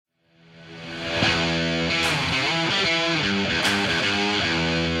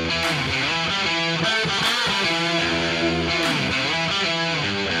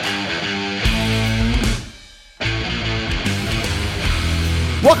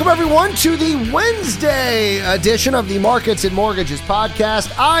Welcome, everyone, to the Wednesday edition of the Markets and Mortgages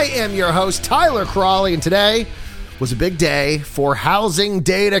podcast. I am your host, Tyler Crawley, and today was a big day for housing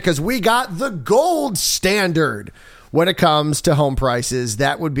data because we got the gold standard when it comes to home prices.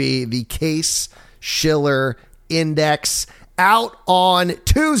 That would be the Case-Shiller Index out on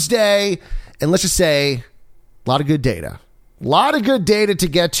Tuesday. And let's just say, a lot of good data. A lot of good data to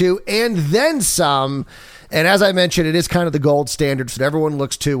get to, and then some. And as I mentioned, it is kind of the gold standard that everyone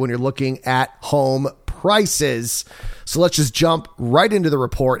looks to when you're looking at home prices. So let's just jump right into the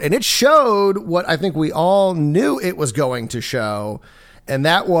report. And it showed what I think we all knew it was going to show. And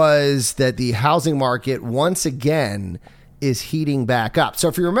that was that the housing market once again is heating back up. So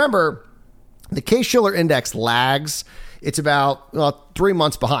if you remember, the Case-Shiller Index lags. It's about 3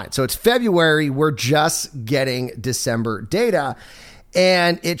 months behind. So it's February. We're just getting December data.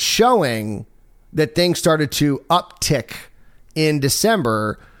 And it's showing that things started to uptick in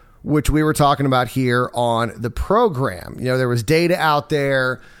December, which we were talking about here on the program. You know, there was data out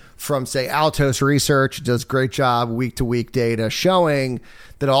there from, say, Altos Research, does a great job, week-to-week data, showing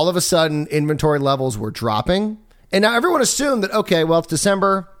that all of a sudden inventory levels were dropping. And now everyone assumed that, okay, well, it's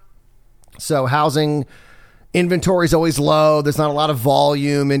December, so housing inventory is always low. There's not a lot of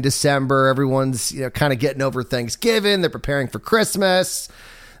volume in December. Everyone's, kind of getting over Thanksgiving. They're preparing for Christmas.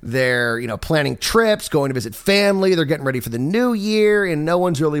 They're, planning trips, going to visit family. They're getting ready for the new year, and no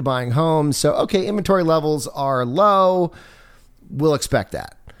one's really buying homes. So, okay, inventory levels are low. We'll expect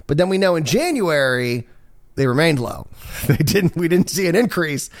that. But then we know in January, they remained low. We didn't see an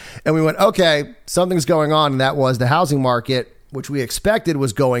increase. And we went, okay, something's going on. And that was the housing market, which we expected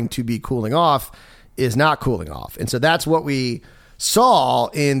was going to be cooling off, is not cooling off. And so that's what we saw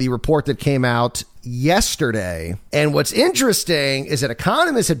in the report that came out yesterday. And what's interesting is that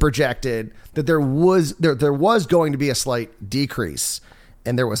economists had projected that there was going to be a slight decrease,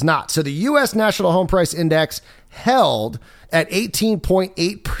 and there was not. So the U.S. National Home Price Index held at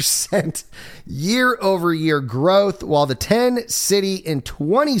 18.8% year-over-year growth, while the 10-city and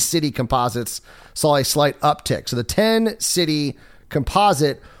 20-city composites saw a slight uptick. So the 10-city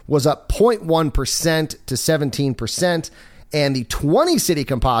composite was up 0.1% to 17%. And the 20-city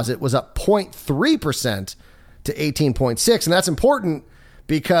composite was up 0.3% to 18.6%. And that's important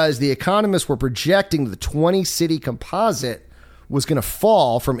because the economists were projecting the 20-city composite was going to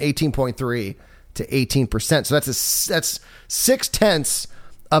fall from 18.3% to 18%. So that's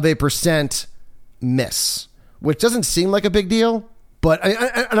 0.6% miss, which doesn't seem like a big deal. But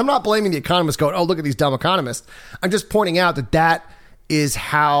and I'm not blaming the economists going, oh, look at these dumb economists. I'm just pointing out that is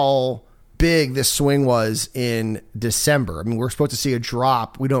how big this swing was in December. I mean, we're supposed to see a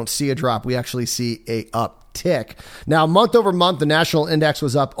drop. We don't see a drop. We actually see a uptick. Now, month over month, the national index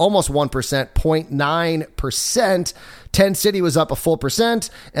was up almost 1%, 0.9%. 10 city was up a full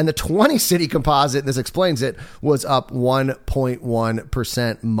percent, and the 20 city composite, this explains it, was up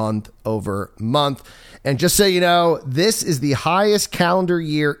 1.1% month over month. And just so you know, this is the highest calendar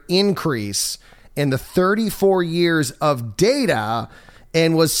year increase in the 34 years of data,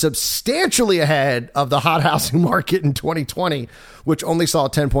 and was substantially ahead of the hot housing market in 2020, which only saw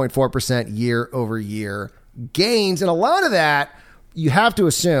 10.4% year over year gains. And a lot of that, you have to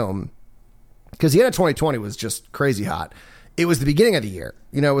assume, because the end of 2020 was just crazy hot. It was the beginning of the year.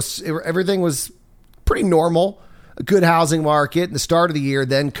 Everything was pretty normal, a good housing market in the start of the year.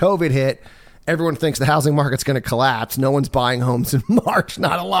 Then COVID hit. Everyone thinks the housing market's going to collapse. No one's buying homes in March,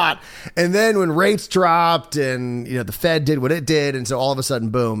 not a lot. And then when rates dropped and, the Fed did what it did, and so all of a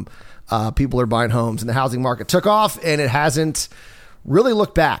sudden, boom, people are buying homes and the housing market took off, and it hasn't really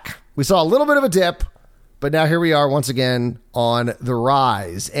looked back. We saw a little bit of a dip, but now here we are once again on the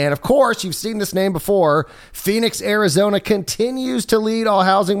rise. And of course, you've seen this name before. Phoenix, Arizona continues to lead all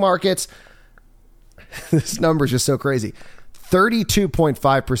housing markets. This number is just so crazy.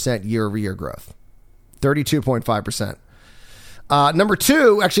 32.5% year-over-year growth. 32.5%. Number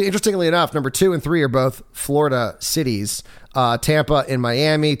two, actually, interestingly enough, number 2 and 3 are both Florida cities. Tampa and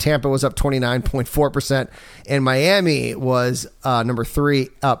Miami. Tampa was up 29.4%, and Miami was number 3,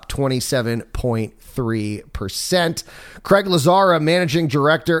 up 27.3%. Craig Lazzara, managing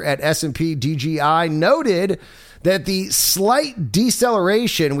director at S&P DGI, noted that the slight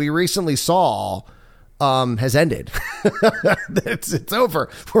deceleration we recently saw has ended. It's over.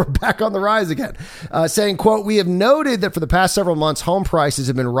 We're back on the rise again. Saying, quote, "We have noted that for the past several months, home prices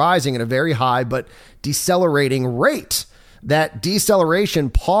have been rising at a very high but decelerating rate. That deceleration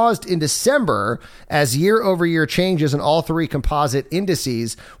paused in December as year-over-year changes in all three composite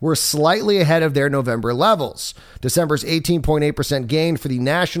indices were slightly ahead of their November levels. December's 18.8% gain for the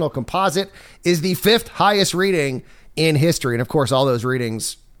national composite is the 5th highest reading in history." And of course, all those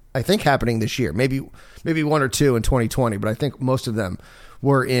readings I think, happening this year. Maybe one or two in 2020, but I think most of them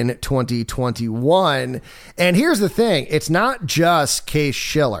were in 2021. And here's the thing. It's not just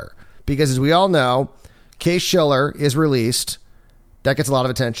Case-Shiller, because as we all know, Case-Shiller is released. That gets a lot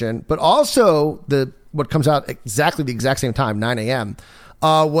of attention. But also what comes out exactly the exact same time, 9 a.m.,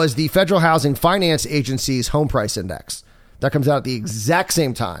 was the Federal Housing Finance Agency's Home Price Index. That comes out at the exact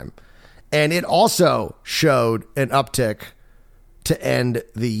same time. And it also showed an uptick to end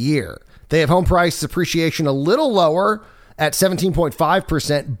the year. They have home price appreciation a little lower at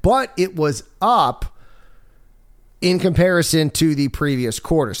 17.5%, but it was up in comparison to the previous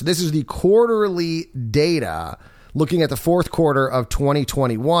quarter. So this is the quarterly data looking at the fourth quarter of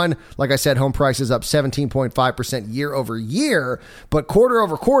 2021. Like I said, home prices up 17.5% year over year, but quarter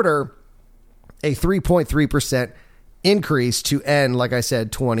over quarter, a 3.3% increase to end, like I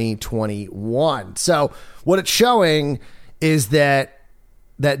said, 2021. So what it's showing is that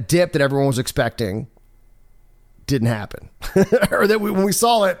dip that everyone was expecting didn't happen, or that when we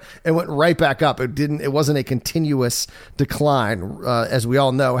saw it, it went right back up. It wasn't a continuous decline. As we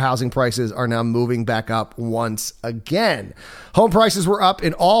all know, housing prices are now moving back up once again. Home prices were up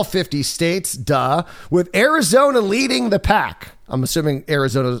in all 50 states, with Arizona leading the pack. I'm assuming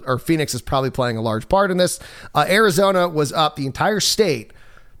Arizona or Phoenix is probably playing a large part in this. Arizona was up the entire state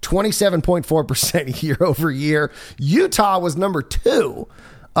 27.4% year over year. Utah was number 2,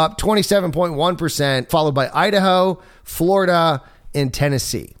 up 27.1%, followed by Idaho, Florida, and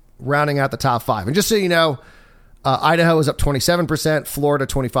Tennessee, rounding out the top 5. And just so you know, Idaho was up 27%, Florida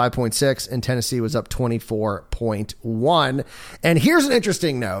 25.6%, and Tennessee was up 24.1%. And here's an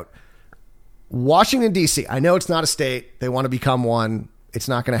interesting note. Washington, D.C., I know it's not a state. They want to become one. It's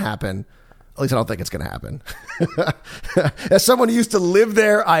not going to happen. At least I don't think it's going to happen. As someone who used to live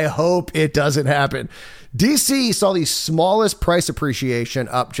there, I hope it doesn't happen. DC saw the smallest price appreciation,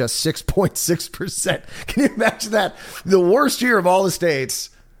 up just 6.6%. Can you imagine that? The worst year of all the states,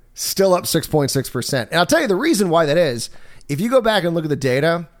 still up 6.6%. And I'll tell you the reason why that is. If you go back and look at the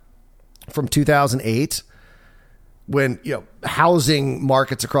data from 2008, when housing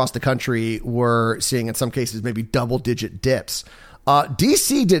markets across the country were seeing, in some cases, maybe double-digit dips,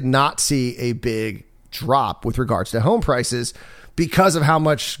 DC did not see a big drop with regards to home prices because of how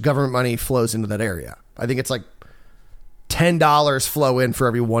much government money flows into that area. I think it's like $10 flow in for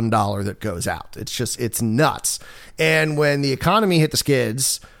every $1 that goes out. It's nuts. And when the economy hit the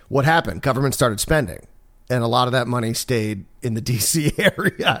skids, what happened? Government started spending. And a lot of that money stayed in the DC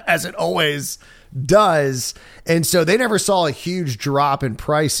area, as it always does. And so they never saw a huge drop in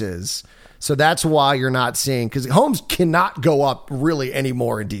prices. So that's why you're not seeing, because homes cannot go up really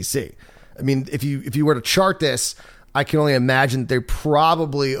anymore in DC. I mean, if you were to chart this, I can only imagine they're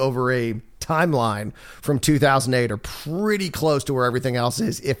probably over a timeline from 2008 are pretty close to where everything else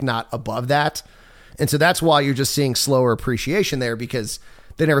is, if not above that. And so that's why you're just seeing slower appreciation there, because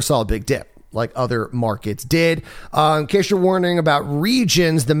they never saw a big dip like other markets did. In case you're wondering about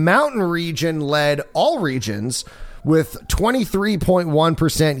regions, the mountain region led all regions with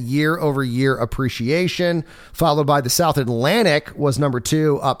 23.1% year over year appreciation, followed by the South Atlantic was number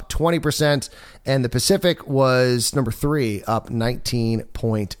 2, up 20%, and the Pacific was number 3, up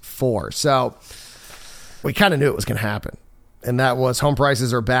 19.4%. So we kind of knew it was going to happen, and that was home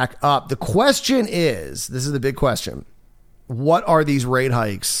prices are back up. The question is, this is the big question, what are these rate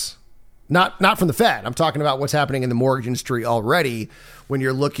hikes? Not from the Fed. I'm talking about what's happening in the mortgage industry already when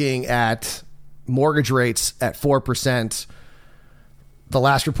you're looking at mortgage rates at 4%. The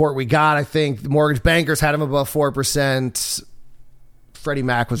last report we got, I think the mortgage bankers had them above 4%. Freddie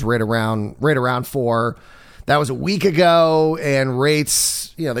Mac was right around 4%. That was a week ago, and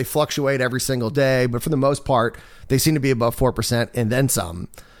rates, they fluctuate every single day, but for the most part, they seem to be above 4% and then some.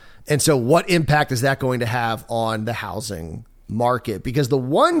 And so what impact is that going to have on the housing market? Because the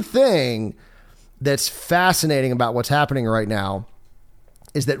one thing that's fascinating about what's happening right now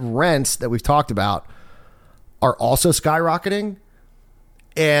is that rents that we've talked about are also skyrocketing.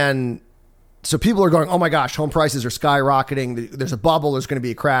 And so people are going, oh my gosh, home prices are skyrocketing. There's a bubble. There's going to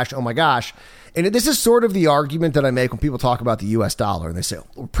be a crash. Oh my gosh. And this is sort of the argument that I make when people talk about the US dollar and they say,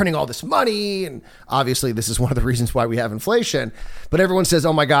 we're printing all this money. And obviously this is one of the reasons why we have inflation. But everyone says,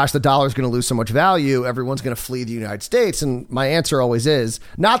 oh my gosh, the dollar is going to lose so much value. Everyone's going to flee the United States. And my answer always is,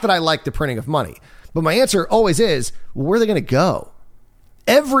 not that I like the printing of money, but my answer always is, well, where are they going to go?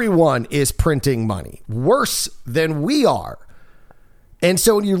 Everyone is printing money worse than we are. And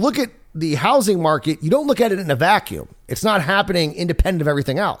so when you look at the housing market, you don't look at it in a vacuum. It's not happening independent of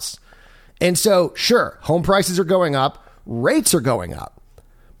everything else. And so, sure, home prices are going up, rates are going up.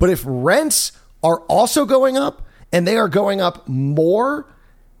 But if rents are also going up and they are going up more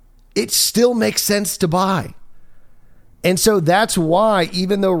it still makes sense to buy. And so that's why,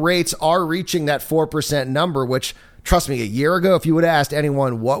 even though rates are reaching that 4% number, which, trust me, a year ago, if you would have asked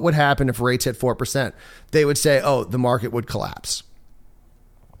anyone what would happen if rates hit 4%, they would say, oh, the market would collapse.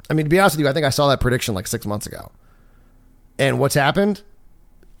 I mean, to be honest with you, I think I saw that prediction like 6 months ago. And what's happened?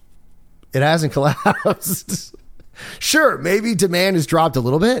 It hasn't collapsed. Sure, maybe demand has dropped a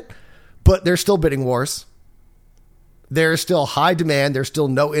little bit, but there's still bidding wars. There's still high demand. There's still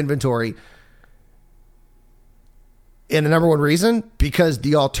no inventory. And the number one reason, because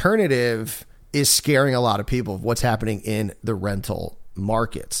the alternative is scaring a lot of people of what's happening in the rental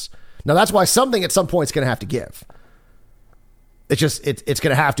markets. Now, that's why something at some point is going to have to give. It's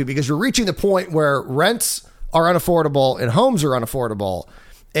going to have to, because you're reaching the point where rents are unaffordable and homes are unaffordable.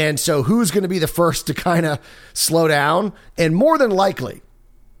 And so who's going to be the first to kind of slow down? And more than likely,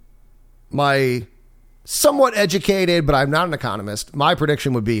 my somewhat educated, but I'm not an economist, my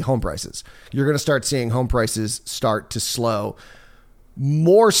prediction would be home prices. You're going to start seeing home prices start to slow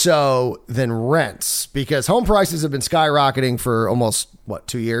more so than rents, because home prices have been skyrocketing for almost,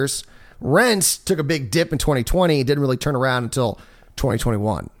 2 years? Rents took a big dip in 2020, didn't really turn around until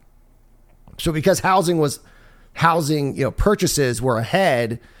 2021. So because housing, purchases were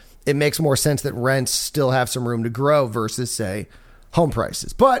ahead, it makes more sense that rents still have some room to grow versus, say, home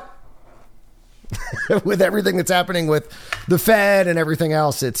prices. But with everything that's happening with the Fed and everything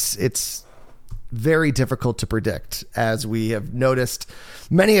else, it's very difficult to predict, as we have noticed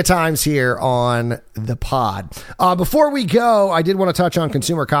many a times here on the pod. Before we go, I did want to touch on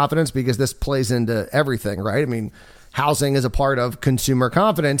consumer confidence, because this plays into everything, right? I mean, housing is a part of consumer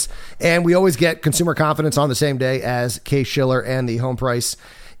confidence, and we always get consumer confidence on the same day as Case-Shiller and the home price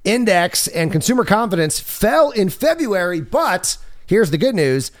index. And consumer confidence fell in February, but here's the good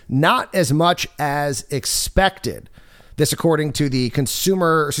news, not as much as expected. This according to the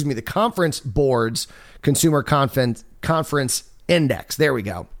Conference Board's Consumer Conference Index. There we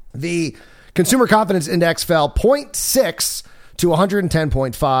go. The Consumer Confidence Index fell 0.6 to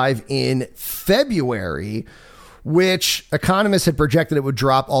 110.5 in February, which economists had projected it would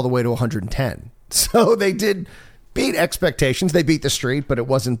drop all the way to 110. So they did beat expectations. They beat the street, but it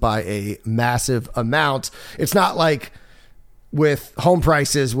wasn't by a massive amount. It's not like with home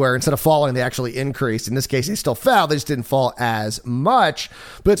prices where instead of falling, they actually increased. In this case, they still fell. They just didn't fall as much.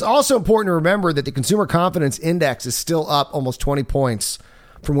 But it's also important to remember that the Consumer Confidence Index is still up almost 20 points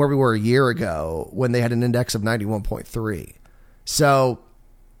from where we were a year ago when they had an index of 91.3. So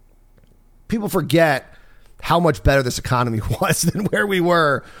people forget how much better this economy was than where we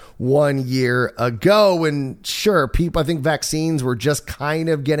were 1 year ago. And sure, I think vaccines were just kind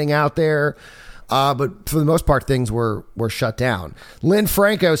of getting out there. But for the most part, things were shut down. Lynn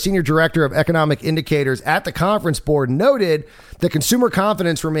Franco, Senior Director of Economic Indicators at the Conference Board, noted that consumer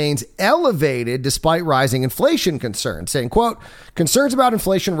confidence remains elevated despite rising inflation concerns, saying, quote, concerns about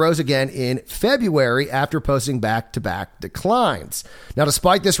inflation rose again in February after posting back-to-back declines. Now,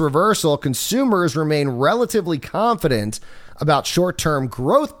 despite this reversal, consumers remain relatively confident about short-term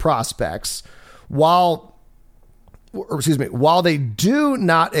growth prospects, while they do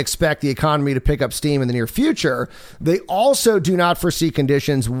not expect the economy to pick up steam in the near future, they also do not foresee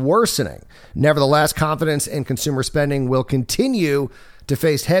conditions worsening. Nevertheless, confidence in consumer spending will continue to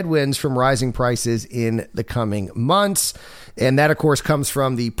face headwinds from rising prices in the coming months. And that, of course, comes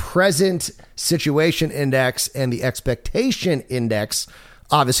from the present situation index and the expectation index.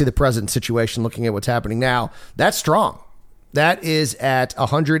 Obviously, the present situation, looking at what's happening now, that's strong. That is at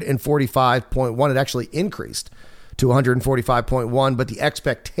 145.1. It actually increased to 145.1, but the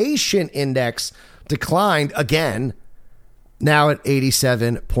expectation index declined again, now at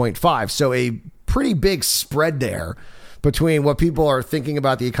 87.5. So a pretty big spread there between what people are thinking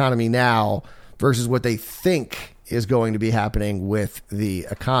about the economy now versus what they think is going to be happening with the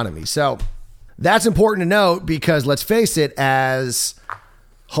economy. So that's important to note, because let's face it, as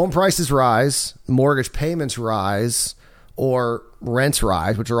home prices rise, mortgage payments rise, or rents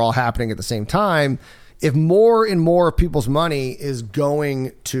rise, which are all happening at the same time, if more and more of people's money is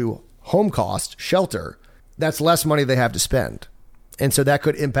going to home cost, shelter, that's less money they have to spend. And so that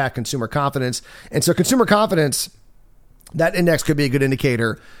could impact consumer confidence. And so consumer confidence, that index could be a good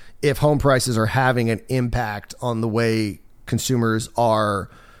indicator if home prices are having an impact on the way consumers are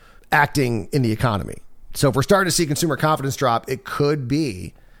acting in the economy. So if we're starting to see consumer confidence drop, it could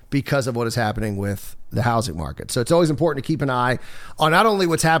be because of what is happening with the housing market. So it's always important to keep an eye on not only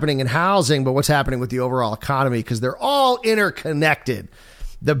what's happening in housing, but what's happening with the overall economy, because they're all interconnected.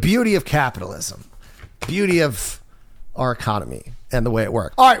 The beauty of capitalism, beauty of our economy and the way it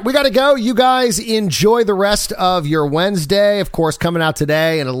works. All right, we got to go. You guys enjoy the rest of your Wednesday. Of course, coming out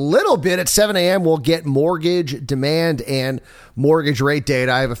today in a little bit at 7 a.m., we'll get mortgage demand and mortgage rate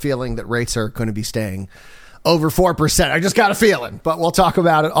data. I have a feeling that rates are going to be staying over 4%. I just got a feeling, but we'll talk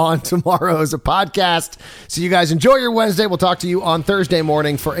about it on tomorrow's podcast. So you guys enjoy your Wednesday. We'll talk to you on Thursday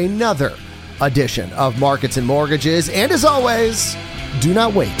morning for another edition of Markets and Mortgages. And as always, do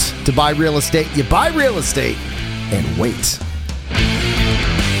not wait to buy real estate. You buy real estate and wait.